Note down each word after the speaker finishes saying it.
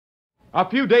A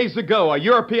few days ago, a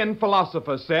European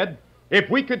philosopher said, if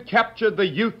we could capture the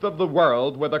youth of the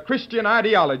world with a Christian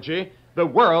ideology, the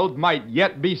world might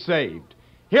yet be saved.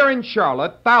 Here in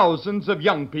Charlotte, thousands of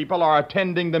young people are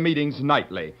attending the meetings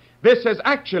nightly. This has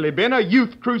actually been a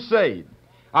youth crusade.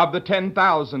 Of the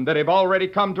 10,000 that have already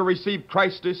come to receive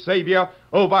Christ as Savior,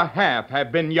 over half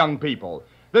have been young people.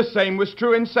 The same was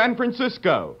true in San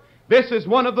Francisco. This is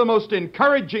one of the most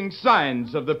encouraging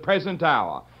signs of the present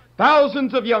hour.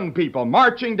 Thousands of young people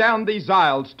marching down these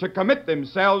aisles to commit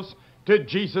themselves to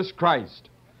Jesus Christ.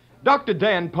 Dr.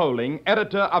 Dan Poling,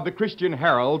 editor of the Christian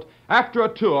Herald, after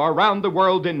a tour around the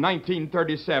world in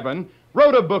 1937,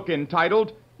 wrote a book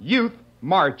entitled Youth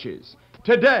Marches.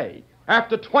 Today,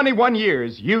 after 21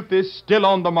 years, youth is still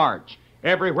on the march.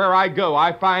 Everywhere I go,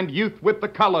 I find youth with the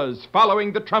colors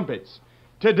following the trumpets.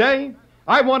 Today,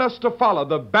 I want us to follow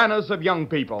the banners of young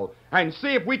people and see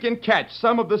if we can catch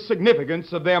some of the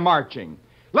significance of their marching.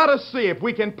 Let us see if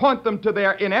we can point them to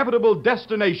their inevitable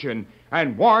destination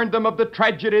and warn them of the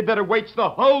tragedy that awaits the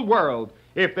whole world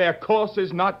if their course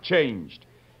is not changed.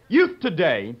 Youth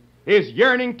today is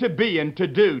yearning to be and to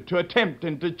do, to attempt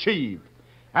and to achieve.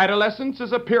 Adolescence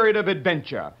is a period of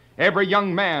adventure. Every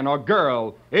young man or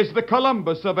girl is the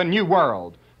Columbus of a new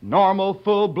world. Normal,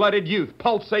 full-blooded youth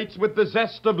pulsates with the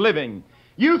zest of living.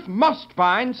 Youth must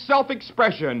find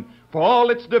self-expression for all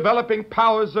its developing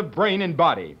powers of brain and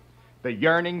body. The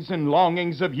yearnings and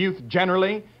longings of youth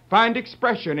generally find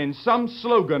expression in some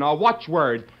slogan or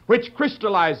watchword which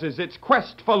crystallizes its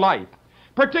quest for life.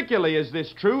 Particularly is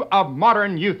this true of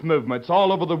modern youth movements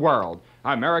all over the world.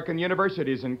 American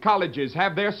universities and colleges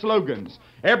have their slogans.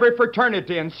 Every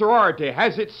fraternity and sorority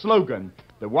has its slogan.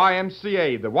 The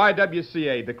YMCA, the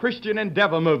YWCA, the Christian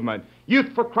Endeavor Movement,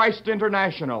 Youth for Christ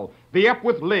International, the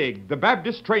Epworth League, the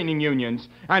Baptist Training Unions,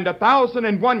 and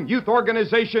 1,001 youth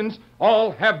organizations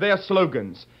all have their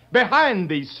slogans. Behind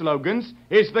these slogans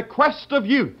is the quest of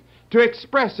youth to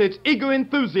express its eager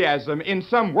enthusiasm in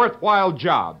some worthwhile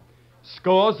job.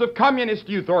 Scores of communist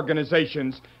youth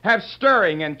organizations have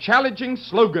stirring and challenging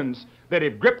slogans that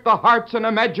have gripped the hearts and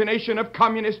imagination of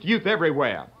communist youth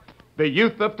everywhere. The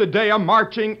youth of today are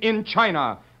marching in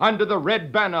China under the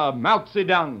red banner of Mao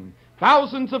Zedong.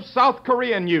 Thousands of South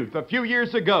Korean youth a few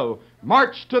years ago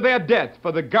marched to their death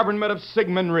for the government of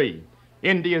Syngman Rhee.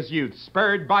 India's youth,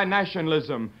 spurred by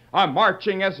nationalism, are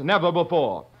marching as never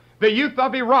before. The youth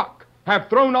of Iraq have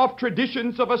thrown off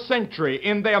traditions of a century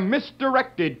in their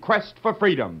misdirected quest for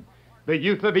freedom. The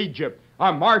youth of Egypt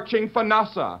are marching for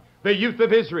Nasser. The youth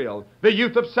of Israel, the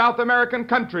youth of South American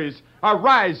countries are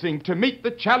rising to meet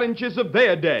the challenges of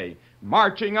their day,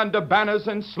 marching under banners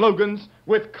and slogans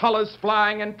with colors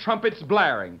flying and trumpets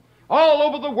blaring. All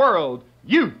over the world,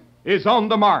 youth is on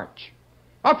the march.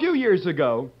 A few years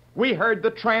ago, we heard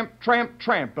the tramp, tramp,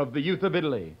 tramp of the youth of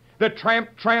Italy, the tramp,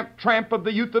 tramp, tramp of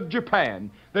the youth of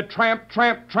Japan, the tramp,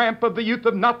 tramp, tramp of the youth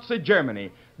of Nazi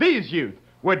Germany. These youth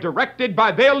were directed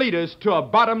by their leaders to a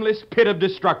bottomless pit of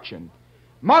destruction.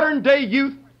 Modern-day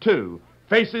youth, too,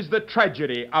 faces the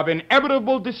tragedy of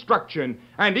inevitable destruction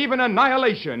and even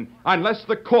annihilation unless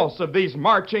the course of these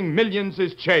marching millions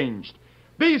is changed.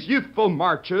 These youthful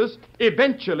marchers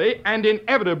eventually and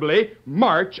inevitably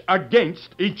march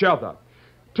against each other.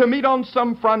 To meet on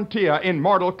some frontier in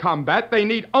mortal combat, they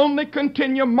need only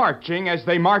continue marching as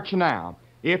they march now.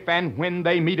 If and when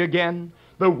they meet again,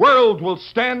 the world will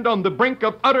stand on the brink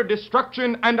of utter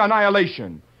destruction and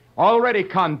annihilation. Already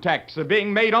contacts are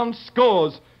being made on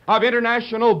scores of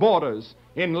international borders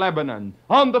in Lebanon,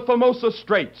 on the Formosa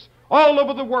Straits. All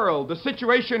over the world, the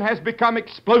situation has become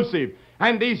explosive,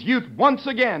 and these youth once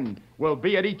again will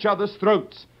be at each other's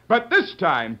throats. But this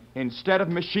time, instead of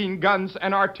machine guns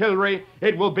and artillery,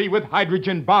 it will be with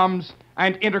hydrogen bombs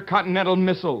and intercontinental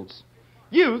missiles.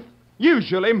 Youth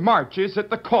usually marches at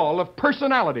the call of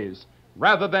personalities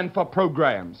rather than for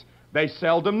programs. They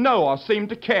seldom know or seem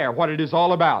to care what it is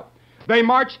all about. They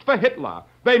marched for Hitler.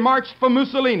 They marched for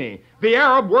Mussolini. The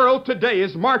Arab world today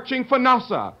is marching for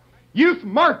Nasser. Youth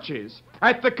marches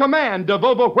at the command of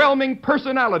overwhelming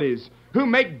personalities who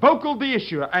make vocal the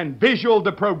issue and visual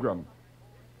the program.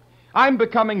 I'm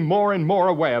becoming more and more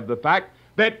aware of the fact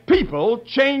that people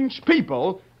change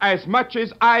people as much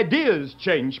as ideas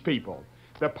change people.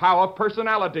 The power of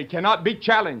personality cannot be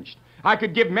challenged. I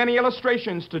could give many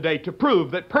illustrations today to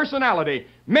prove that personality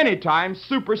many times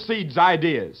supersedes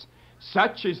ideas.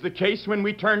 Such is the case when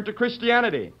we turn to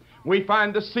Christianity. We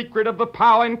find the secret of the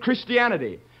power in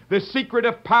Christianity. The secret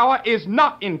of power is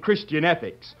not in Christian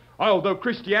ethics, although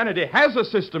Christianity has a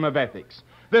system of ethics.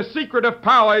 The secret of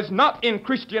power is not in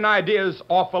Christian ideas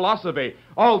or philosophy,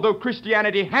 although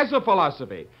Christianity has a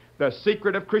philosophy. The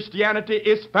secret of Christianity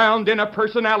is found in a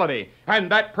personality,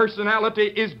 and that personality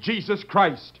is Jesus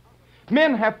Christ.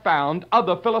 Men have found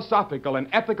other philosophical and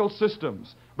ethical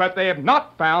systems, but they have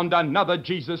not found another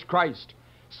Jesus Christ.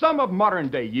 Some of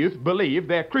modern-day youth believe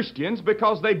they're Christians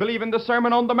because they believe in the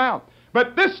Sermon on the Mount,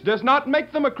 but this does not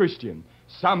make them a Christian.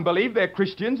 Some believe they're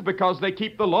Christians because they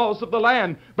keep the laws of the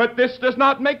land, but this does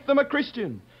not make them a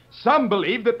Christian. Some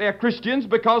believe that they're Christians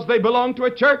because they belong to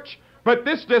a church, but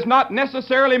this does not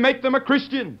necessarily make them a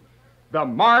Christian. The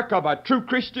mark of a true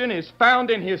Christian is found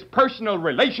in his personal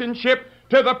relationship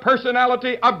to the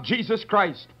personality of Jesus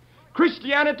Christ.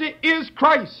 Christianity is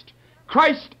Christ.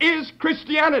 Christ is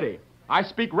Christianity. I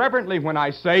speak reverently when I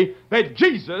say that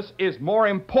Jesus is more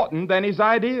important than his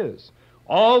ideas.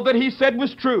 All that he said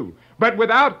was true, but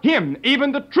without him,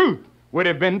 even the truth would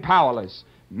have been powerless.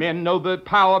 Men know the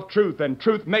power of truth, and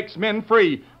truth makes men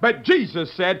free. But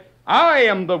Jesus said, I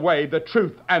am the way, the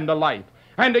truth, and the life.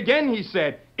 And again he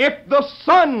said, if the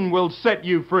Son will set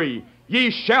you free, ye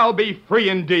shall be free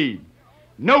indeed.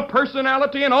 No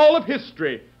personality in all of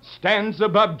history stands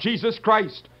above Jesus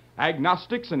Christ.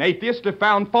 Agnostics and atheists have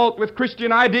found fault with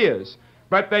Christian ideas,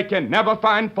 but they can never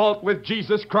find fault with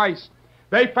Jesus Christ.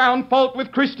 They found fault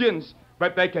with Christians,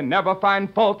 but they can never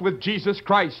find fault with Jesus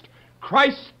Christ.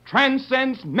 Christ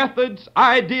transcends methods,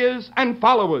 ideas, and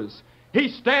followers. He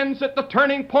stands at the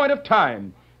turning point of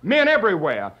time. Men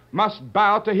everywhere must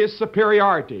bow to his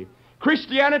superiority.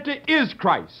 Christianity is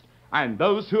Christ, and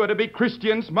those who are to be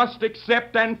Christians must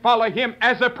accept and follow him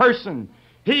as a person.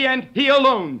 He and he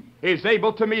alone is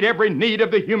able to meet every need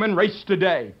of the human race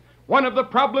today. One of the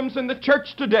problems in the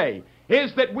church today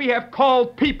is that we have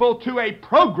called people to a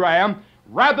program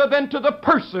rather than to the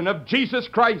person of Jesus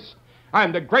Christ.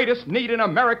 And the greatest need in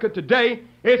America today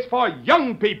is for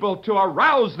young people to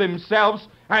arouse themselves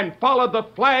and follow the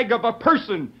flag of a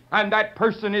person, and that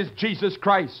person is Jesus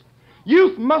Christ.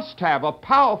 Youth must have a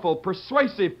powerful,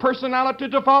 persuasive personality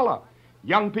to follow.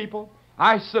 Young people,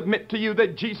 I submit to you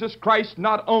that Jesus Christ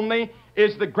not only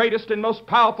is the greatest and most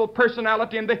powerful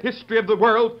personality in the history of the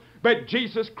world, but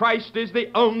Jesus Christ is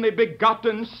the only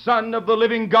begotten Son of the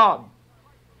living God.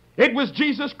 It was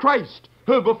Jesus Christ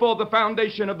who, before the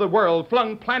foundation of the world,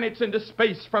 flung planets into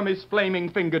space from his flaming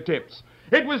fingertips.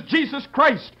 It was Jesus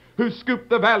Christ who scooped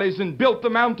the valleys and built the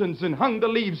mountains and hung the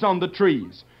leaves on the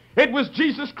trees. It was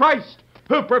Jesus Christ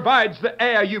who provides the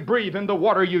air you breathe and the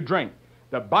water you drink.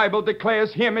 The Bible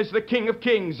declares him as the King of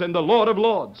Kings and the Lord of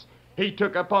Lords. He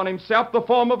took upon himself the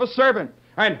form of a servant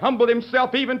and humbled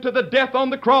himself even to the death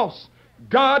on the cross.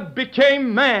 God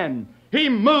became man. He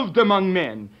moved among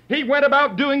men. He went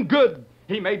about doing good.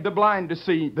 He made the blind to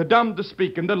see, the dumb to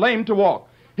speak, and the lame to walk.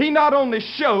 He not only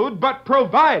showed, but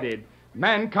provided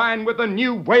mankind with a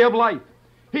new way of life.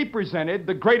 He presented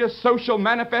the greatest social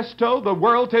manifesto the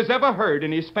world has ever heard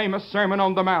in his famous Sermon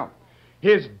on the Mount.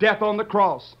 His death on the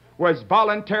cross was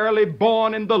voluntarily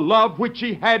born in the love which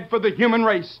he had for the human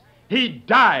race. He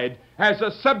died as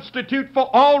a substitute for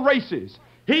all races.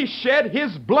 He shed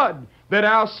his blood that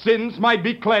our sins might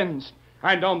be cleansed.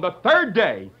 And on the third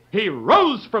day, he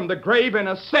rose from the grave and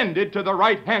ascended to the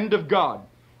right hand of God.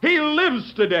 He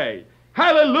lives today.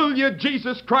 Hallelujah,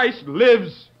 Jesus Christ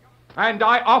lives. And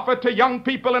I offer to young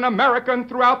people in America and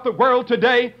throughout the world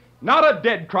today, not a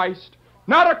dead Christ,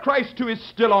 not a Christ who is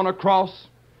still on a cross,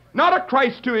 not a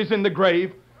Christ who is in the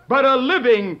grave, but a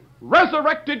living,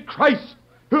 resurrected Christ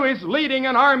who is leading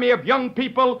an army of young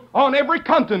people on every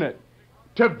continent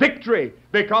to victory,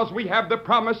 because we have the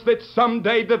promise that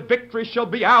someday the victory shall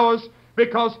be ours,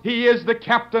 because he is the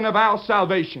captain of our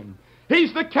salvation.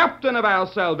 He's the captain of our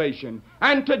salvation.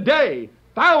 And today,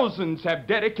 thousands have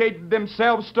dedicated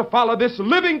themselves to follow this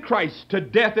living Christ to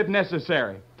death if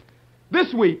necessary.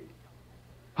 This week,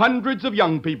 hundreds of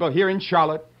young people here in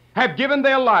Charlotte have given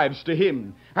their lives to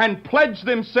him and pledged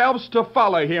themselves to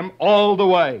follow him all the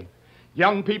way.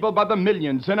 Young people by the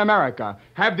millions in America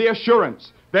have the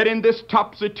assurance that in this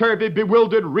topsy-turvy,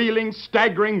 bewildered, reeling,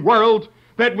 staggering world,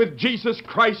 that with Jesus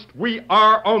Christ we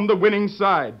are on the winning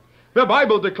side. The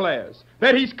Bible declares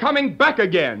that he's coming back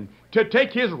again to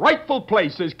take his rightful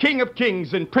place as King of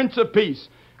Kings and Prince of Peace.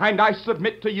 And I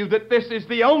submit to you that this is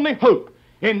the only hope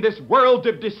in this world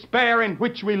of despair in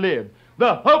which we live.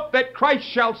 The hope that Christ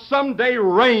shall someday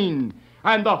reign,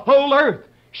 and the whole earth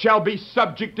shall be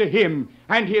subject to him,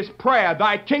 and his prayer,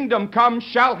 thy kingdom come,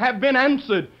 shall have been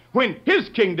answered when his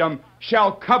kingdom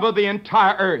shall cover the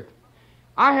entire earth.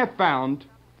 I have found,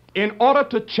 in order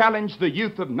to challenge the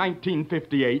youth of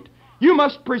 1958, you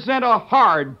must present a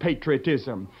hard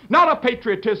patriotism, not a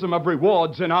patriotism of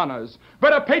rewards and honors,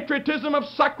 but a patriotism of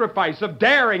sacrifice, of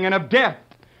daring, and of death.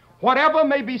 Whatever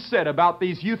may be said about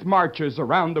these youth marchers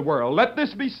around the world, let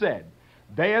this be said.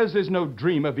 Theirs is no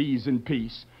dream of ease and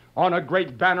peace. On a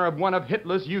great banner of one of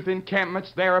Hitler's youth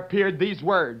encampments there appeared these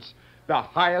words: "The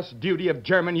highest duty of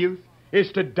German youth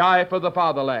is to die for the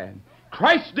fatherland."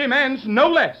 Christ demands no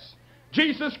less.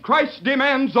 Jesus Christ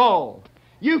demands all.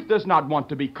 Youth does not want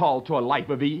to be called to a life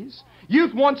of ease.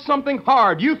 Youth wants something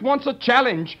hard. Youth wants a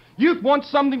challenge. Youth wants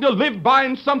something to live by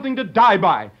and something to die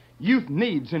by. Youth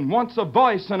needs and wants a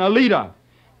voice and a leader.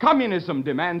 Communism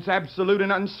demands absolute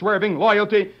and unswerving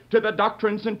loyalty to the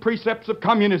doctrines and precepts of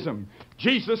communism.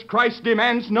 Jesus Christ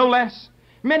demands no less.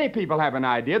 Many people have an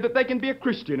idea that they can be a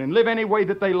Christian and live any way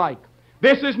that they like.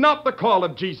 This is not the call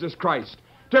of Jesus Christ.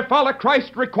 To follow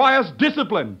Christ requires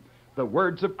discipline. The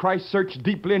words of Christ search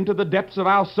deeply into the depths of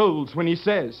our souls when he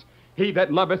says, "He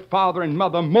that loveth father and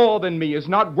mother more than me is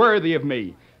not worthy of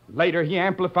me." Later he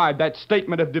amplified that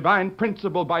statement of divine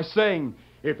principle by saying,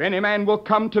 "If any man will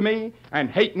come to me and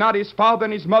hate not his father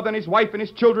and his mother and his wife and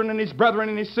his children and his brethren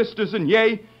and his sisters, and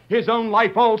yea, his own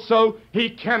life also, he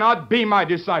cannot be my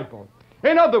disciple."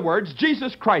 In other words,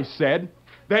 Jesus Christ said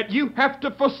that you have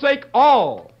to forsake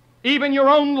all, even your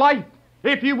own life,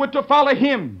 if you were to follow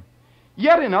him.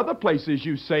 Yet in other places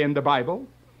you say in the Bible,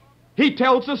 he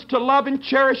tells us to love and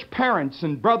cherish parents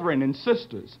and brethren and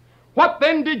sisters. What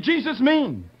then did Jesus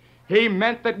mean? He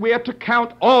meant that we are to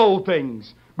count all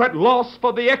things but loss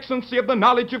for the excellency of the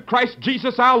knowledge of Christ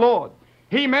Jesus our Lord.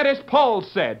 He meant, as Paul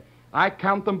said, "I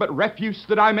count them but refuse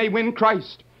that I may win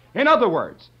Christ." In other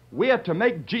words, we are to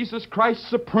make Jesus Christ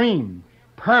supreme,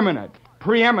 permanent,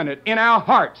 preeminent in our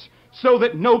hearts, so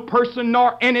that no person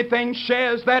nor anything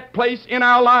shares that place in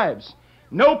our lives.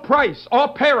 No price or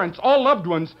parents or loved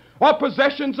ones or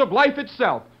possessions of life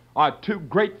itself are too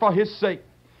great for his sake.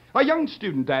 A young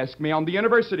student asked me on the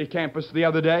university campus the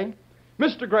other day,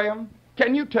 "Mr. Graham,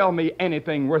 can you tell me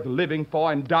anything worth living for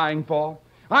and dying for?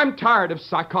 I'm tired of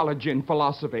psychology and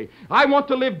philosophy. I want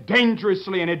to live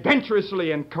dangerously and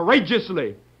adventurously and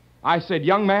courageously." I said,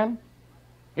 "Young man,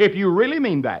 if you really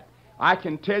mean that, I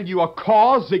can tell you a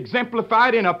cause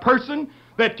exemplified in a person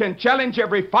that can challenge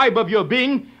every fiber of your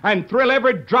being and thrill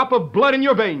every drop of blood in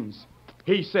your veins."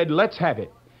 He said, "Let's have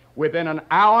it." Within an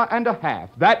hour and a half,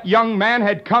 that young man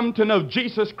had come to know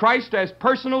Jesus Christ as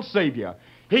personal Savior.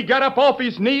 He got up off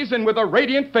his knees and with a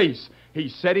radiant face, he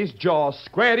set his jaw,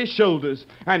 squared his shoulders,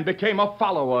 and became a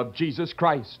follower of Jesus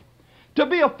Christ. To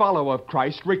be a follower of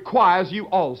Christ requires you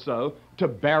also to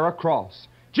bear a cross.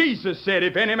 Jesus said,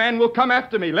 "If any man will come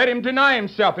after me, let him deny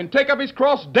himself and take up his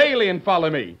cross daily and follow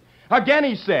me." Again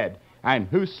he said, "And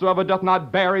whosoever doth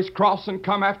not bear his cross and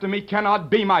come after me cannot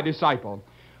be my disciple."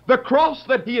 The cross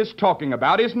that he is talking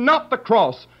about is not the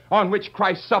cross on which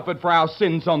Christ suffered for our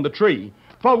sins on the tree,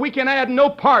 for we can add no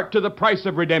part to the price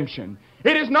of redemption.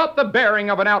 It is not the bearing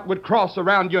of an outward cross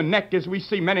around your neck as we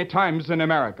see many times in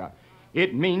America.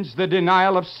 It means the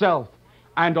denial of self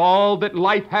and all that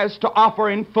life has to offer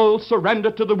in full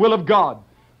surrender to the will of God.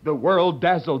 The world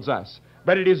dazzles us,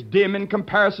 but it is dim in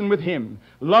comparison with him.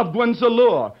 Loved ones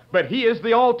allure, but he is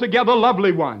the altogether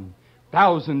lovely one.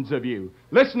 Thousands of you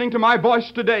listening to my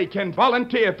voice today can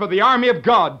volunteer for the army of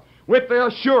God with the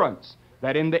assurance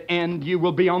that in the end you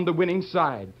will be on the winning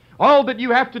side. All that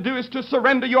you have to do is to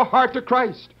surrender your heart to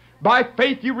Christ. By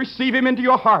faith you receive him into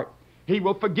your heart. He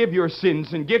will forgive your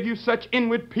sins and give you such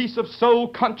inward peace of soul,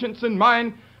 conscience, and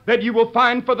mind that you will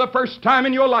find for the first time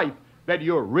in your life that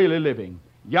you're really living.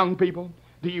 Young people,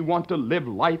 do you want to live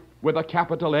life with a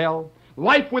capital L?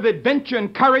 Life with adventure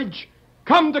and courage?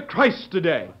 Come to Christ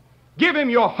today. Give him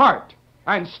your heart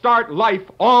and start life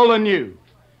all anew.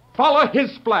 Follow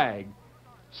his flag.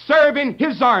 Serve in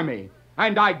his army,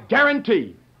 and I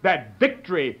guarantee that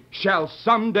victory shall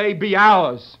someday be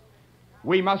ours.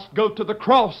 We must go to the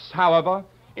cross, however,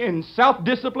 in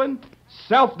self-discipline,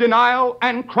 self-denial,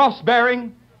 and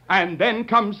cross-bearing, and then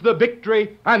comes the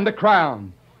victory and the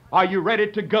crown. Are you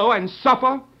ready to go and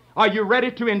suffer? Are you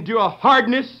ready to endure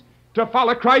hardness to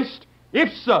follow Christ?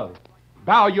 If so,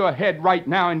 bow your head right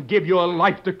now and give your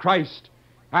life to Christ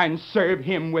and serve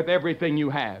him with everything you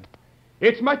have.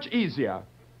 It's much easier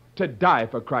to die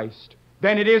for Christ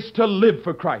than it is to live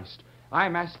for Christ.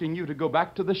 I'm asking you to go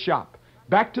back to the shop,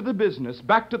 back to the business,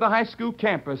 back to the high school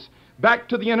campus, back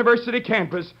to the university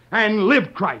campus, and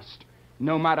live Christ.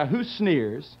 No matter who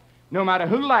sneers, no matter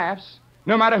who laughs,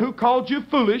 no matter who called you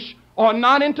foolish or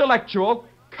non-intellectual,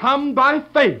 come by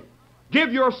faith.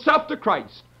 Give yourself to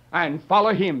Christ and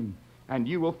follow him, and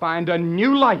you will find a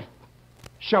new life.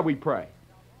 Shall we pray?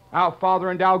 Our Father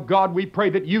and our God, we pray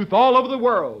that youth all over the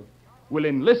world will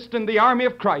enlist in the army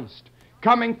of Christ,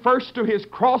 coming first to his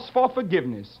cross for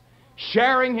forgiveness,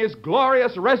 sharing his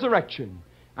glorious resurrection,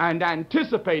 and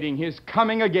anticipating His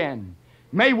coming again.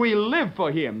 May we live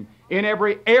for Him in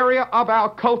every area of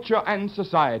our culture and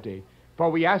society, for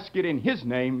we ask it in His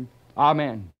name.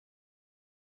 Amen.